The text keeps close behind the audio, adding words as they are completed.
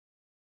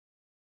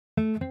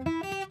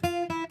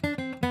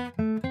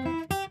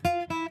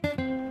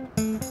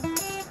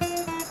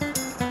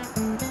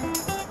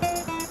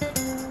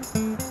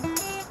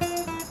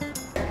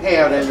Hey,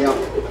 Aurelio.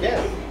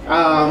 Yes.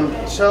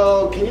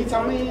 So, can you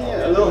tell me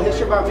a little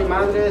history about Mi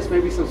Madres,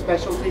 maybe some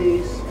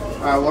specialties?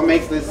 What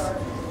makes this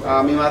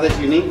Mi Madres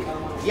unique?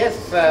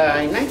 Yes,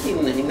 in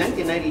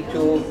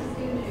 1992,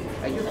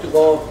 I used to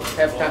go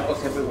have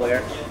tacos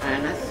everywhere,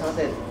 and I saw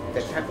that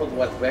the tacos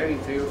was very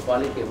inferior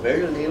quality,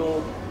 very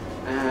little,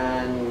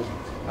 and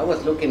I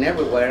was looking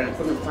everywhere and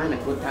couldn't find a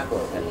good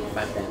taco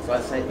back then. So I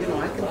said, you know,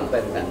 I can do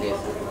better than this.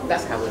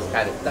 That's how it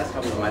started. That's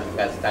how Mi Madre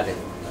got started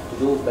to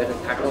do better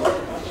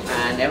tacos.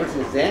 And ever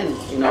since then,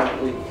 you know,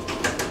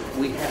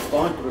 we have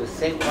gone through the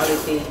same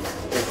quality,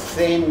 the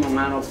same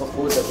amount of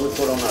food that we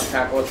put on our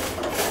tacos,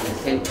 and the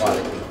same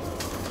quality.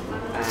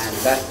 And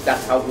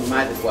that's how Mi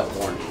Madre was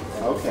born.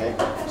 Okay.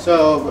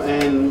 So,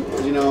 and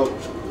you know,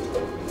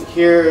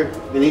 here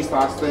in East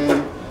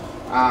Austin,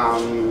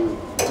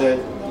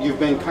 you've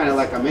been kind of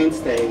like a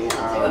mainstay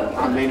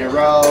on Maynard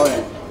Road,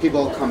 and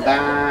people come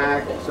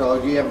back. So,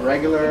 do you have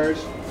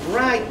regulars?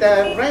 Right,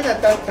 right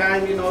at that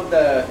time, you know,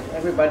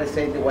 everybody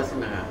said there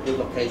wasn't a good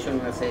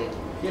location. I say,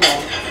 you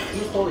know,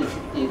 people, if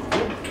you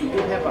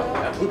have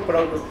a good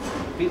product,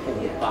 people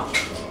will come.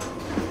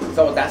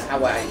 So that's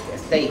how I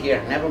stay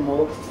here, never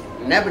move,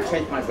 never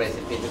change my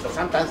recipe, because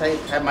sometimes I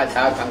have my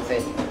doubts and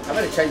say, I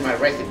better change my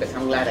recipes.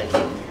 I'm glad I did.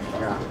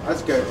 Yeah,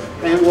 that's good.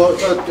 And well,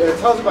 so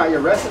tell us about your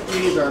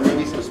recipes or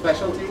maybe some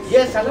specialties.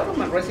 Yes, a lot of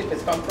my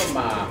recipes come from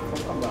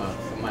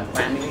my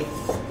family.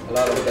 A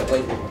lot of the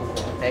way we cook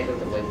potatoes,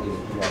 the way we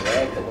do our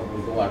egg, the way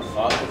we do our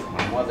sauces.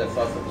 My mother's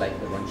sauces like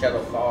the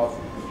ranchero sauce,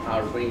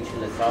 our green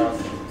chili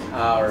sauce,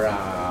 our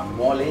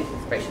mole,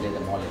 especially the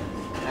mole,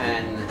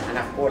 and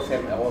of course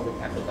all the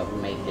tacos that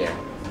we make here,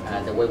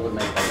 the way we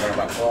make the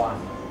barbacoa.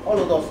 All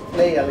of those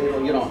play a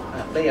little, you know,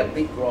 play a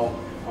big role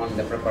on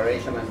the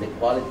preparation and the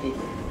quality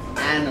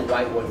and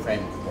why we're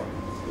famous for.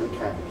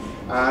 Okay.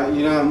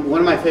 You know,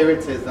 one of my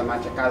favorites is the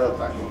machacado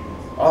taco.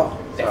 Oh,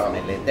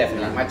 definitely,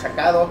 definitely.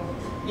 Machacado,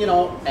 you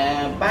know,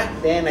 back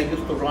then I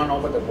used to run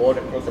over the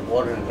border, cross the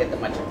border and get the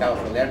machacado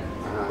from there.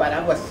 But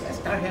I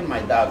started having my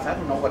doubts. I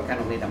don't know what kind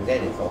of meat I'm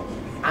getting, so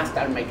I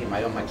started making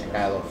my own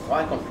machacado. So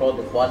I control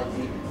the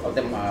quality of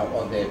the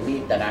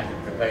meat that I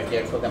prepare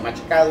here. So the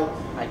machacado,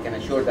 I can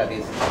assure that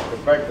it's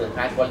prepared to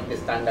high quality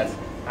standards,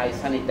 high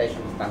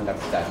sanitation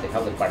standards that the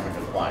health department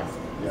requires.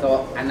 Yeah.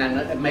 So, and then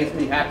it makes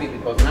me happy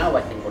because now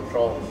I can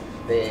control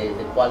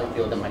the quality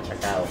of the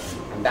machacado,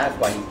 and that's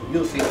why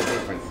you see the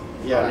difference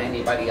from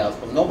anybody else.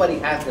 But nobody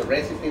has the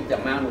recipes,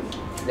 the amount,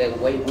 the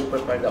way we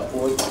prepare the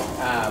food.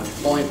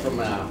 Going from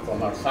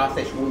our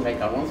sausage, we make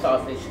our own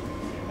sausage,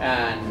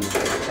 and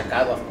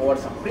machacado, of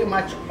course. And pretty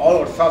much all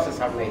our sauces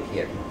are made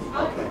here.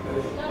 Okay.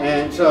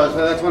 And so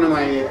that's one of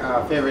my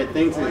favorite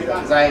things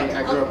is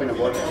I grew up in a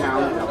border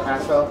town in El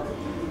Paso.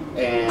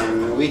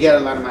 And we get a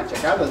lot of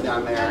machacados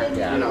down there.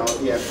 Yeah. You know,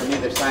 yeah, from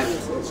either side,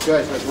 it's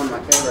good. So it's one of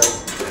my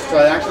favorites. So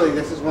actually,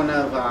 this is one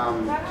of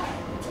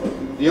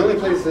the only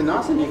places in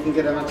Austin you can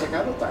get a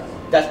machacado taco.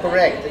 That's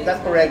correct.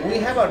 That's correct. We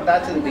have our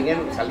doubts in the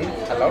beginning.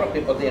 A lot of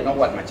people didn't know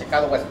what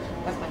machacado was.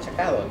 What's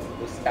machacado?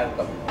 We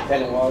started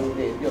telling all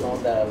the, you know,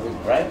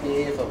 with dry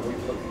beef or we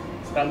put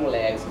scrambled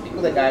eggs,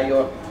 pico de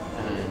gallo,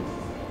 and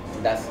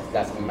that's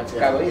what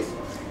machacado is.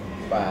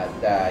 But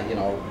you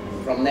know,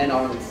 from then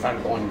on, it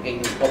started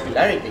gaining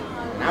popularity.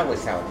 Now we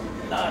sell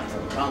lots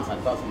and tons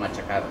and tons of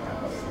machacado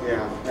tacos.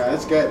 Yeah,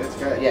 that's good. That's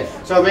good. Yes.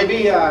 So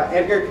maybe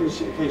Edgar can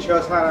show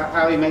us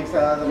how he makes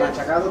the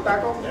machacado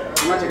taco. The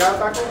machacado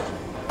taco.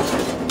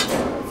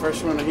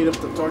 First, we're gonna heat up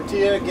the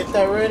tortilla. Get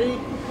that ready.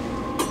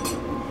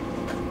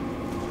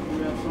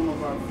 We have some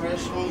of our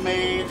fresh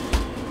homemade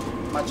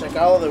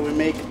machacado that we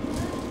make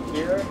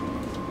here,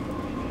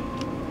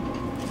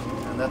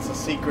 and that's a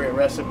secret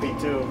recipe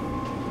too.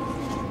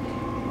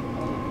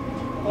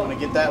 I want to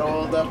get that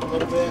oiled up a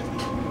little bit.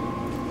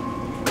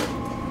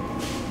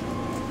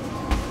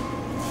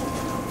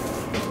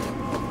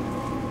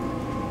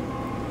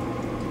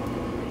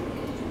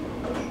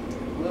 A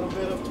little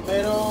bit of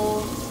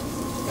tomatoes.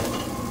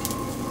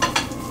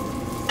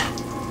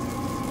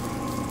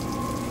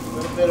 A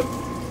little bit of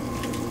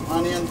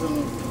onions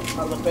and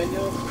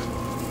jalapenos.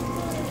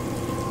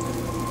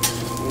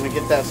 I'm going to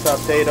get that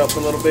sauteed up a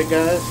little bit,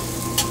 guys.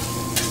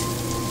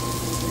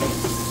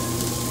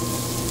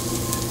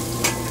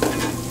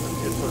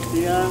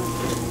 Yeah.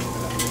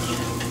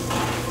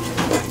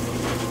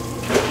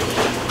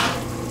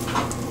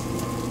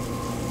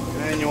 And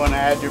then you want to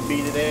add your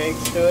beaten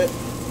eggs to it.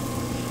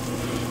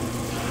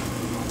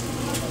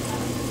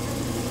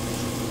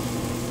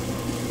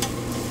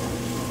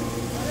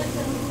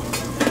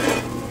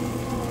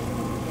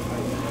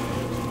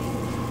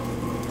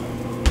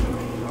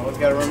 Always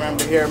got to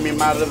remember here, Mi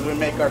Madre, we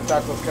make our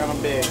tacos kind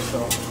of big,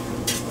 so.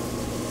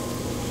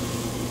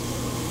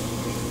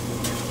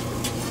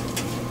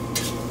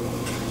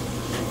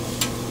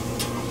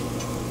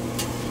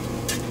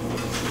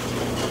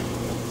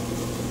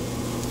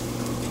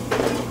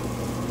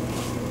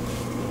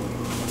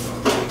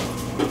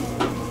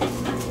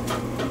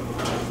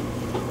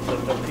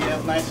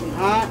 Nice and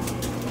hot.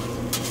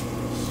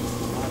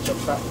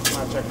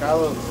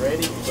 Machacado is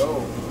ready to go.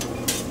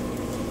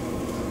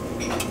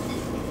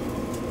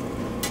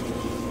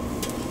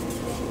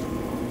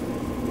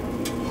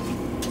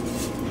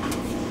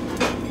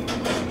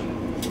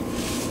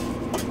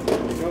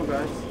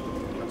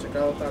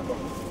 machacado taco.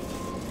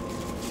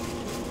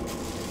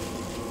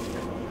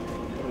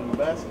 Put it in the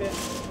basket.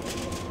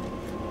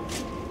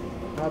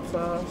 Hot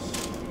sauce.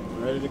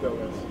 Ready to go,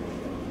 guys.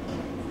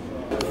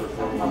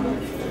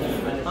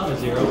 On a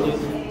 0,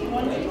 please.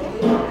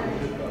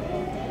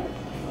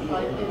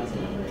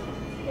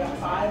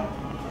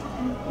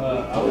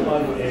 I would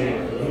like a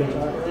pita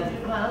taco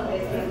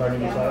and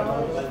carne asada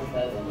taco.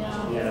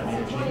 Yeah,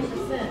 and cheese.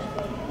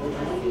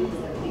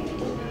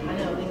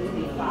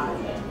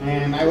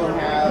 And I will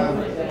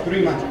have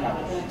 3 machacados.